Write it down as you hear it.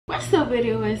What's up with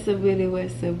it? What's up with it?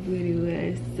 What's up with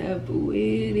it? What's up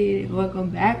with it? Welcome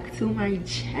back to my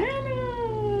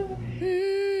channel.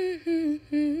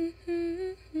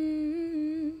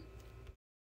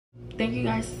 Thank you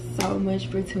guys so much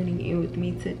for tuning in with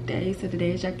me today. So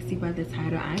today, as y'all can see by the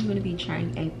title, I'm going to be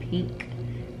trying a pink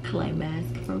clay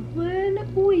mask for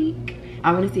 1 week.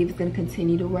 I want to see if it's going to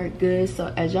continue to work good.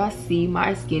 So as y'all see,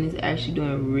 my skin is actually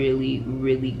doing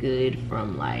really good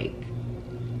from like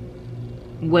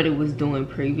what it was doing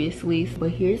previously.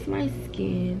 But here's my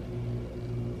skin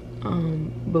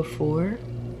before,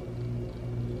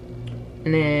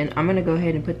 and then I'm gonna go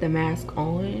ahead and put the mask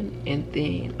on, and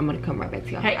then I'm gonna come right back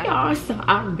to y'all. Hey y'all, so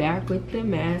I'm back with the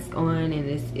mask on, and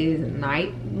this is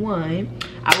night 1.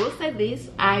 I will say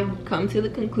this, I've come to the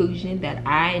conclusion that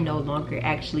I no longer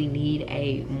actually need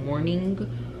a morning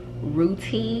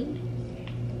routine.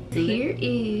 Here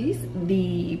is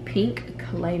the pink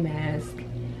clay mask.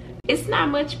 It's not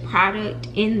much product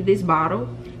in this bottle.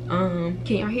 Can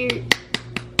y'all hear it?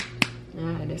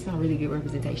 That's not really good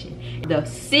representation. The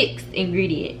 6th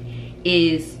ingredient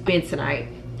is bentonite,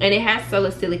 and it has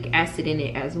salicylic acid in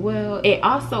it as well. It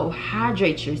also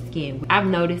hydrates your skin. I've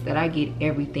noticed that I get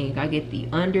everything. I get the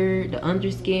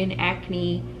underskin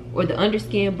acne, or the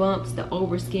underskin bumps, the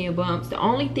overskin bumps. The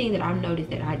only thing that I've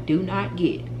noticed that I do not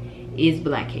get is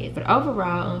blackheads. But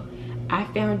overall, I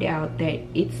found out that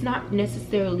it's not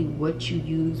necessarily what you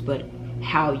use, but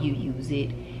how you use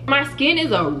it. My skin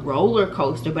is a roller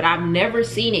coaster, but I've never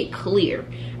seen it clear.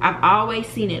 I've always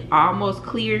seen it almost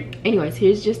clear. Anyways,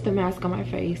 here's just the mask on my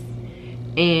face.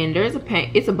 And there's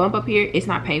it's a bump up here. It's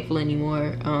not painful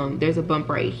anymore. There's a bump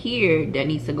right here that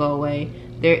needs to go away.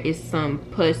 There is some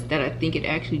pus that I think it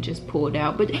actually just pulled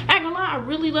out. But I ain't gonna lie, I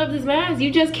really love this mask. You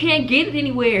just can't get it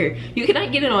anywhere. You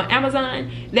cannot get it on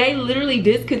Amazon. They literally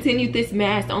discontinued this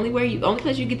mask. The only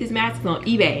place you get this mask is on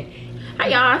eBay. Hi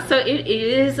y'all, so it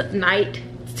is night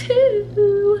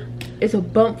 2. It's a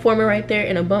bump forming right there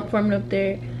and a bump forming up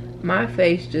there. My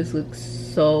face just looks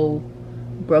so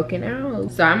broken out.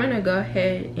 So I'm gonna go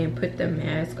ahead and put the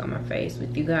mask on my face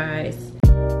with you guys.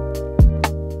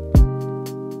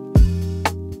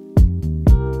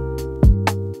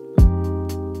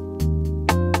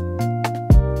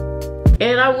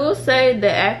 And I will say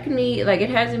the acne, like, it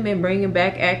hasn't been bringing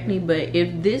back acne, but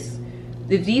if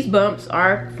these bumps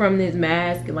are from this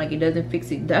mask and like it doesn't fix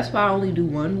it, that's why I only do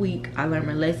 1 week. I learned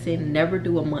my lesson, never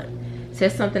do a month.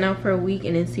 Test something out for a week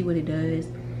and then see what it does.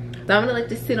 So I'm gonna let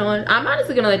this sit on. I'm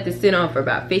honestly gonna let this sit on for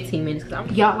about 15 minutes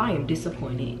because y'all, I am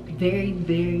disappointed. Very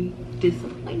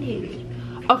disappointed.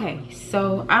 Okay,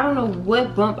 so I don't know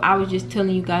what bump I was just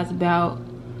telling you guys about,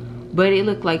 but it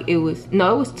looked like it was,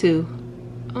 no, it was 2.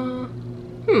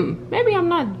 Maybe I'm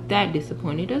not that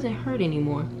disappointed. It doesn't hurt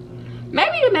anymore.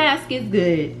 Maybe the mask is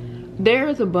good.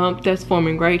 There's a bump that's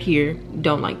forming right here.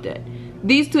 Don't like that.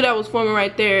 These 2 that was forming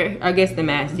right there, I guess the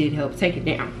mask did help take it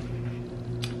down.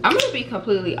 I'm gonna be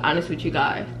completely honest with you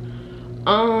guys.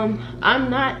 I'm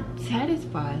not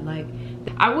satisfied. Like,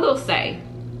 I will say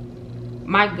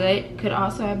my gut could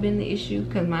also have been the issue,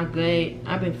 because my gut,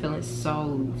 I've been feeling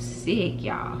so sick,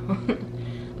 y'all.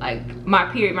 Like, my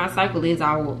cycle is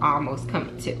almost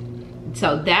coming too.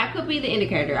 So that could be the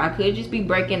indicator. I could just be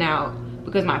breaking out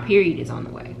because my period is on the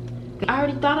way. I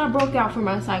already thought I broke out for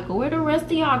my cycle. Where the rest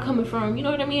of y'all coming from? You know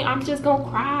what I mean? I'm just gonna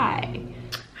cry.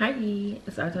 Hi,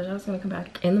 so I told y'all I was gonna come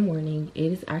back in the morning.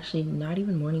 It is actually not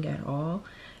even morning at all.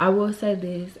 I will say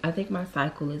this, I think my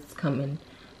cycle is coming.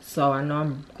 So I know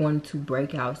I'm going to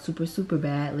break out super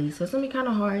badly. So it's gonna be kind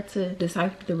of hard to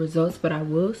decipher the results, but I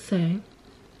will say,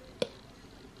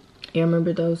 yeah,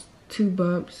 remember those 2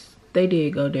 bumps? They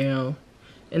did go down.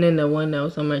 And then the one that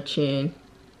was on my chin,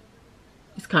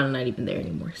 it's kind of not even there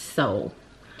anymore. So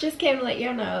just came to let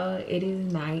y'all know it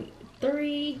is night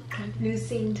 3. New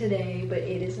scene today, but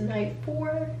it is night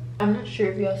 4. I'm not sure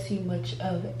if y'all see much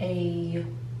of a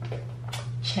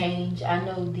change. I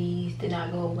know these did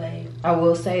not go away. I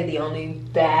will say the only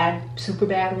super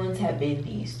bad ones have been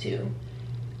these 2.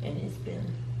 And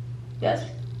that's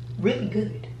really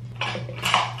good.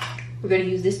 We're gonna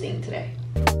use this thing today.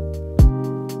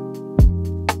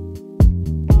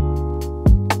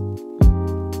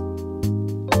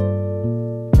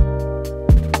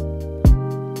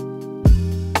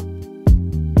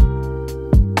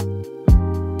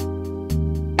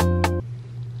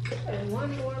 And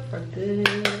 1 more for good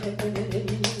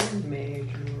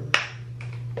measure.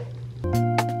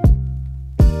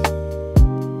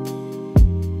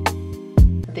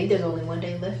 I think there's only 1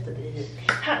 day left of this.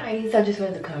 Hi, so I just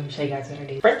wanted to come show you guys what I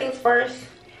do. First things first,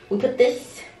 we put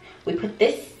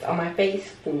this on my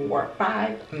face for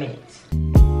 5 minutes.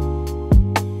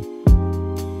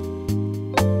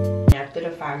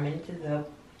 5 minutes is up,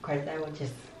 because I will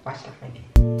just wash it off like this.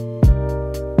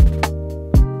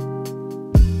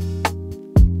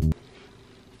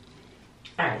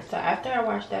 Alright, so after I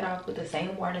wash that off with the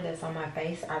same water that's on my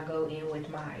face, I go in with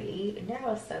my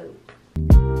nail soap.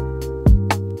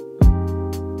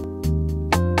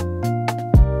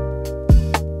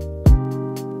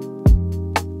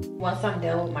 Once I'm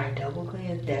done with my double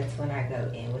cleanse, that's when I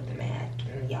go in with the mask.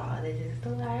 And y'all, this is the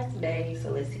last day,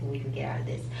 so let's see what we can get out of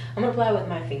this. I'm gonna apply it with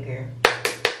my finger.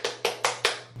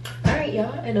 Alright,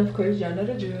 y'all, and of course, y'all know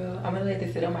the drill. I'm gonna let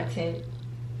this sit on my tint.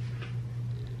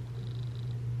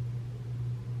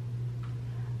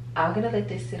 I'm gonna let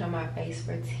this sit on my face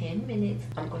for 10 minutes.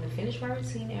 I'm gonna finish my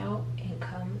routine out and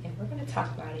come and we're gonna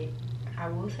talk about it. I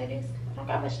will say this, I don't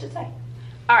got much to say.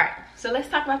 Alright, so let's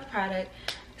talk about the product.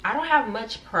 I don't have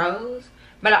much pros,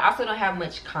 but I also don't have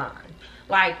much cons.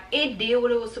 Like, it did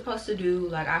what it was supposed to do.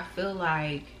 Like, I feel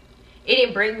like it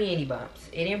didn't bring me any bumps.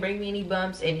 It didn't bring me any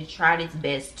bumps, and it tried its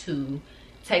best to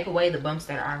take away the bumps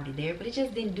that are already there, but it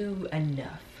just didn't do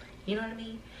enough. You know what I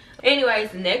mean?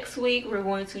 Anyways, next week we're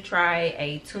going to try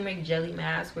a turmeric jelly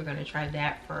mask. We're going to try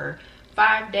that for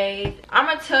 5 days. I'm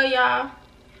going to tell y'all,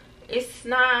 it's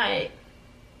not...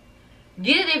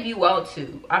 Get it if you want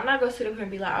to. I'm not gonna sit up here and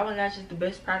be like, oh my gosh, it's the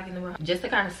best product in the world. Just to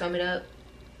kind of sum it up,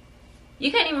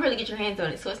 you can't even really get your hands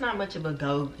on it, so it's not much of a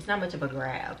go. It's not much of a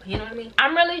grab. You know what I mean?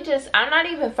 I'm not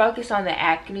even focused on the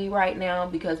acne right now,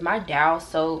 because my Dow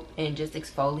soap and just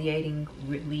exfoliating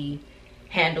really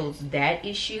handles that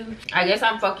issue. I guess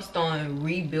I'm focused on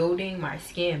rebuilding my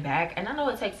skin back, and I know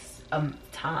it takes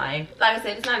time. Like I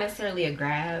said, it's not necessarily a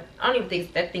grab. I don't even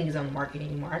think that thing is on the market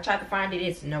anymore. I tried to find it,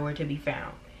 it's nowhere to be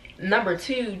found. Number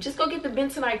 2, just go get the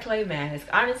bentonite clay mask.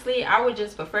 Honestly, I would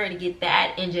just prefer to get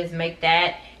that and just make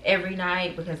that every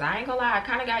night, because I ain't gonna lie, I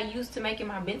kind of got used to making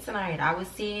my bentonite. I was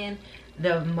seeing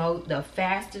the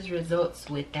fastest results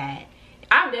with that.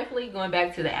 I'm definitely going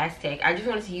back to the Aztec. I just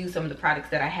wanted to use some of the products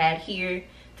that I had here.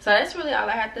 So that's really all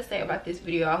I have to say about this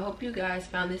video. I hope you guys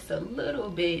found this a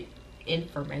little bit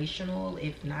informational.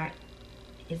 If not,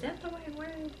 is that the right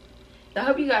word? I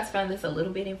hope you guys found this a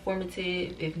little bit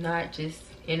informative, if not just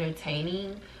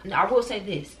entertaining. I will say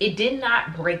this, it did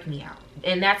not break me out,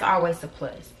 and that's always a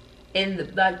plus.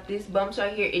 And like this bumps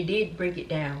right here, it did bring it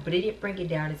down, but it didn't bring it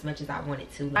down as much as I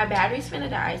wanted to. My battery's finna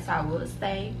die, so I will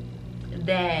say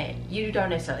that you don't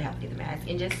necessarily have to get the mask,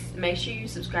 and just make sure you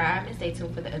subscribe and stay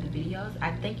tuned for the other videos.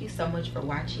 I thank you so much for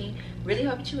watching. Really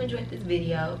hope that you enjoyed this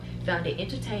video, found it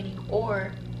entertaining,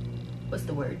 or what's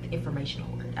the word, the informational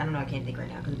word. I don't know, I can't think right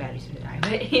now because the battery's gonna die.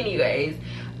 But anyways,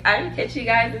 I will catch you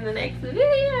guys in the next video.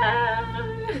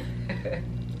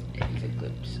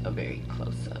 It's a very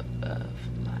close-up of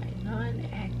my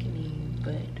non-acne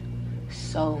but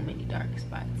so many dark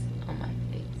spots on my